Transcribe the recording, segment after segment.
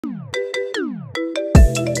So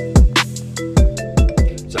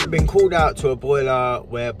I've been called out to a boiler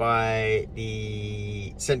whereby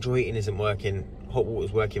the central heating isn't working, hot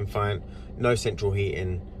water's working fine, no central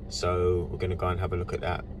heating. So we're gonna go and have a look at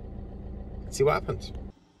that, see what happens.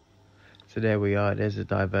 So there we are, there's a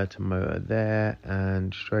diverter motor there,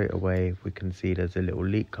 and straight away we can see there's a little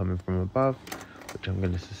leak coming from above, which I'm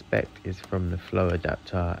going to suspect is from the flow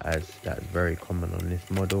adapter, as that's very common on this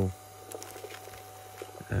model.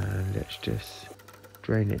 And let's just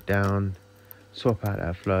drain it down, swap out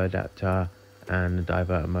that flow adapter and the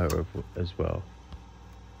diverter motor as well.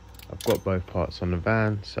 I've got both parts on the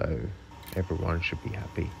van, so everyone should be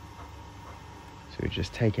happy. So we're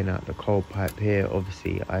just taking out the cold pipe here,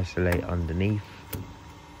 obviously isolate underneath,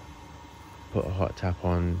 put a hot tap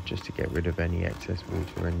on just to get rid of any excess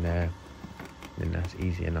water in there. Then that's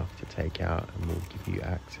easy enough to take out, and will give you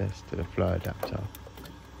access to the flow adapter.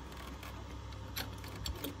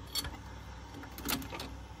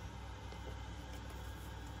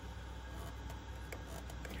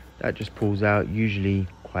 That just pulls out, usually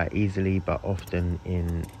quite easily, but often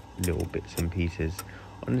in little bits and pieces.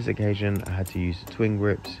 On this occasion, I had to use the twin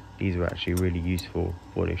grips. These were actually really useful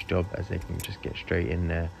for this job, as they can just get straight in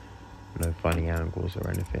there, no funny angles or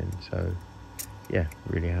anything. So yeah,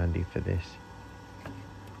 really handy for this.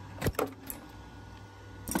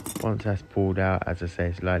 Once that's pulled out, as I say,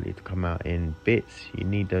 it's likely to come out in bits. You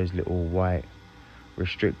need those little white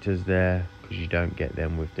restrictors there, because you don't get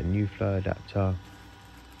them with the new flow adapter.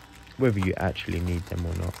 Whether you actually need them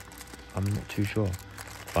or not, I'm not too sure,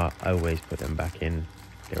 but I always put them back in.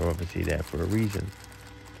 They're obviously there for a reason.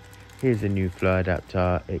 Here's a new flow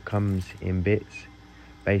adapter. It comes in bits.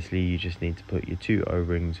 Basically, you just need to put your two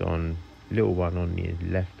O-rings on, little one on the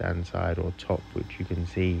left hand side or top, which you can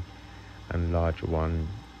see, and larger one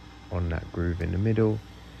on that groove in the middle,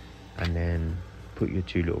 and then put your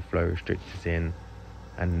two little flow restrictors in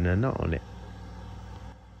and a nut on it.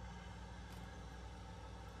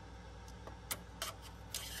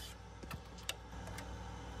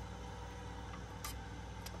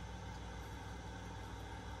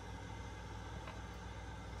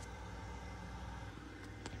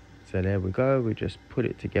 So there we go, we just put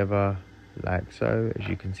it together like so. As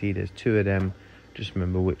you can see, there's two of them. Just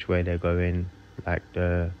remember which way they're going, like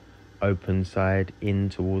the open side in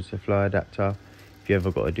towards the flow adapter. If you ever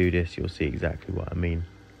got to do this, you'll see exactly what I mean.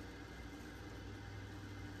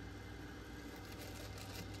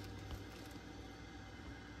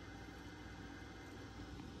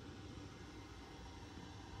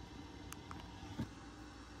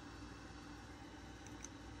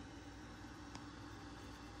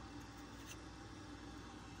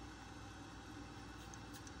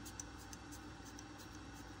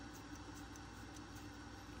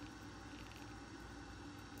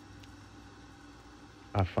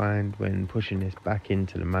 I find when pushing this back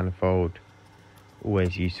into the manifold,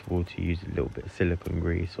 always useful to use a little bit of silicone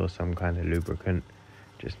grease or some kind of lubricant.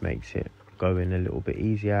 Just makes it go in a little bit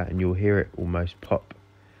easier, and you'll hear it almost pop.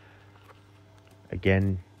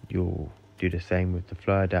 Again, you'll do the same with the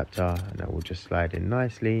flow adapter, and that will just slide in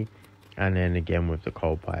nicely. And then again with the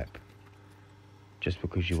cold pipe, just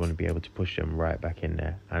because you want to be able to push them right back in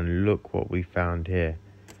there. And look what we found here.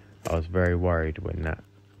 I was very worried when that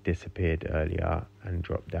disappeared earlier and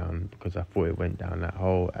dropped down, because I thought it went down that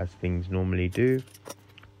hole as things normally do,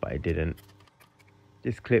 but it didn't.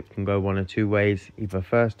 This clip can go one of two ways, either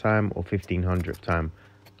first time or 1500th time.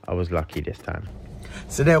 I was lucky this time.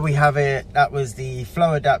 So there we have it. That was the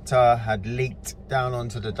flow adapter had leaked down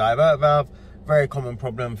onto the divert valve. Very common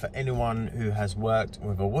problem for anyone who has worked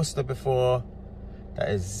with a Worcester before. That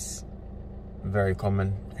is very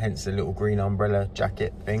common, hence the little green umbrella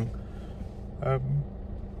jacket thing.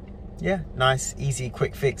 Yeah, nice, easy,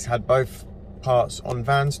 quick fix. Had both parts on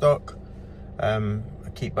van stock. I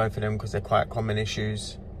keep both of them because they're quite common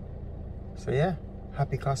issues. So yeah,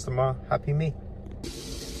 happy customer, happy me.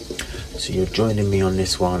 So you're joining me on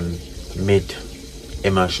this one mid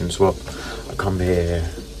immersion swap. I come here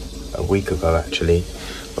a week ago actually,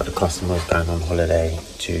 but the customer was going on holiday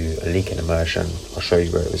to a leak in immersion. I'll show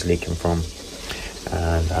you where it was leaking from,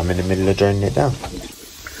 and I'm in the middle of draining it down.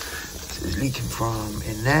 It's leaking from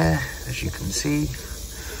in there, as you can see,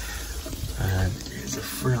 and it's a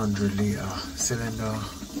 300 litre cylinder.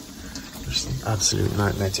 Just an absolute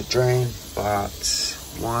nightmare to drain, but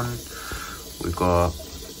one, we've got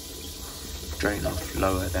drain off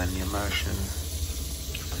lower than the immersion,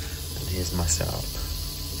 and here's my setup.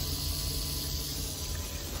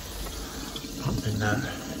 Pumping that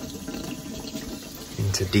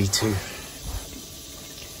into D2.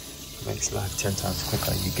 Makes life 10 times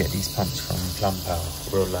quicker. You get these pumps from Plum Power,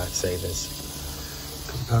 real lifesavers.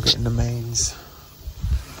 plug it in the mains,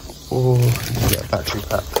 or get a battery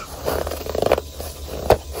pack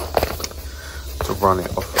to run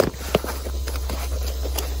it off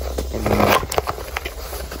in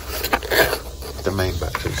the main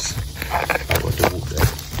batteries.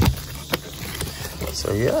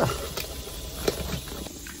 So yeah,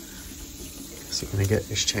 so I'm gonna get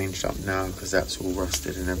this changed up now because that's all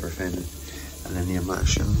rusted and everything, and then the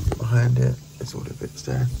immersion behind it is all the bits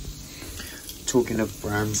there. Talking of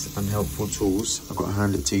brands, unhelpful tools, I've got to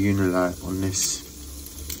hand it to Unilite on this.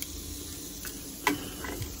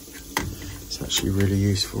 It's actually really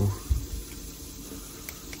useful.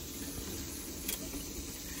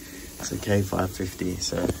 It's a K550,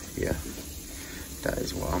 so yeah, that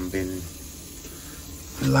is what I've been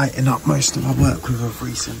lighting up most of my work with of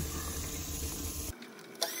recent.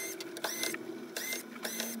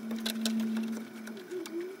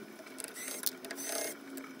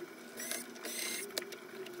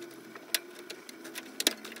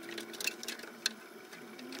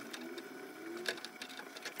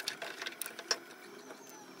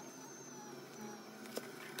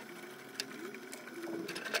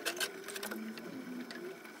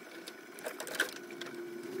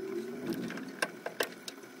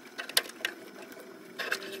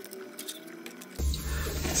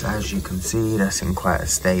 So as you can see, that's in quite a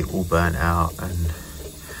state, all burnt out and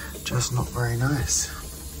just not very nice.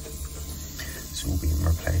 It's all being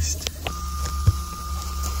replaced.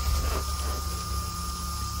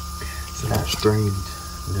 So that's drained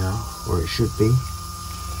now, or it should be.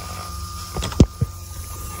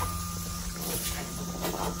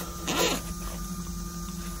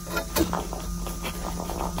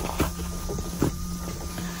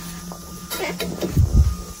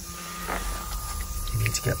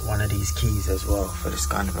 Get one of these keys as well for this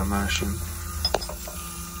kind of immersion.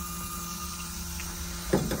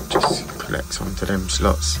 Just collects onto them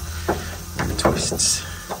slots and twists.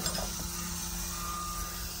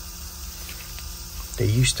 They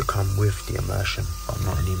used to come with the immersion, but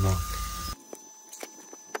not anymore.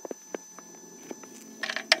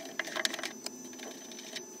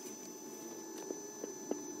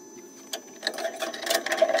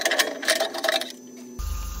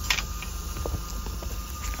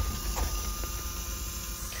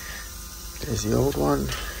 There's the old one,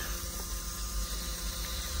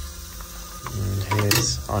 and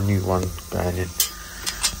here's our new one going in.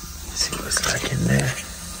 Let's see what it's like in there.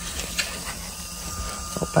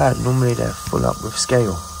 Not bad, normally they're full up with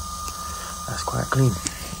scale. That's quite clean.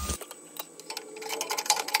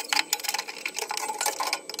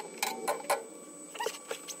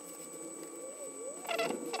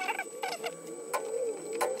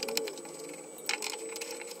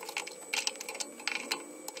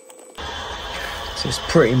 So it's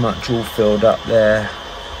pretty much all filled up there,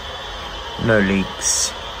 no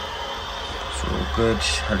leaks, it's all good.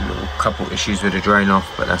 Had a little couple issues with the drain off,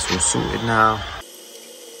 but that's all sorted now.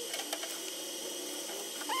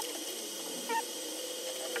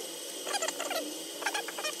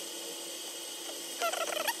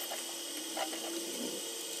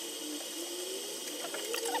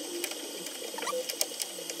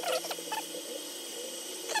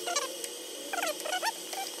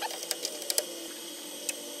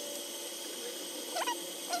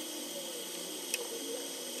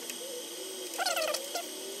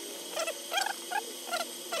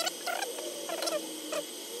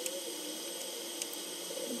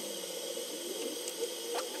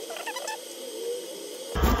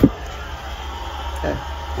 Okay,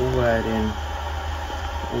 all wired in,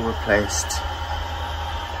 all replaced.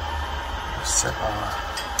 We'll set our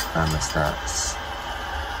thermostats.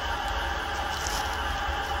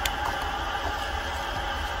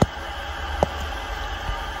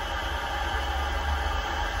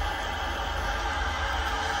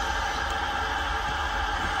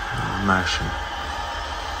 Immersion.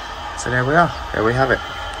 So there we are, there we have it.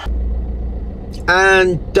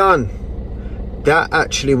 And done. That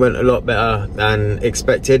actually went a lot better than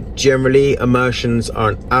expected. Generally, immersions are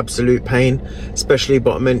an absolute pain, especially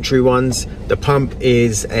bottom entry ones. The pump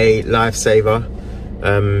is a lifesaver.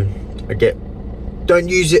 Don't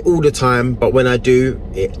use it all the time, but when I do,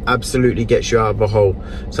 it absolutely gets you out of a hole.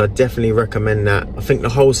 So I definitely recommend that. I think the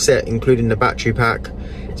whole set, including the battery pack,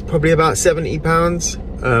 it's probably about £70.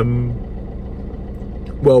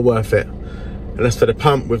 Well worth it. And that's for the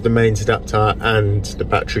pump with the mains adapter and the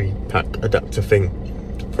battery pack adapter thing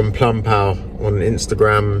from Plum Power on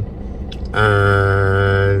Instagram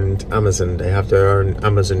and Amazon. They have their own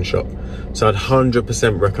Amazon shop, so I'd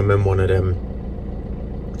 100% recommend one of them.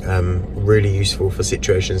 Really useful for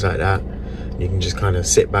situations like that. You can just kind of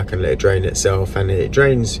sit back and let it drain itself, and it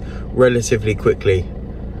drains relatively quickly.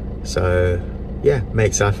 So yeah,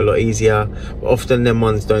 makes life a lot easier. But often them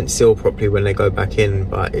ones don't seal properly when they go back in,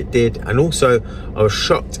 but it did. And also I was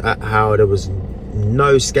shocked at how there was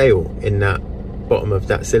no scale in that bottom of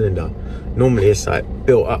that cylinder. Normally it's like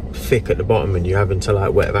built up thick at the bottom and you're having to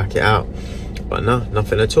like wet vac it out, but no,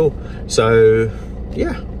 nothing at all. So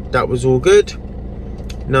yeah, that was all good.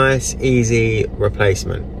 Nice easy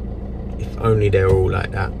replacement, if only they're all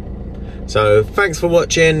like that. So thanks for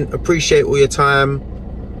watching, appreciate all your time,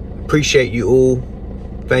 appreciate you all,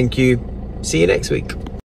 thank you, see you next week.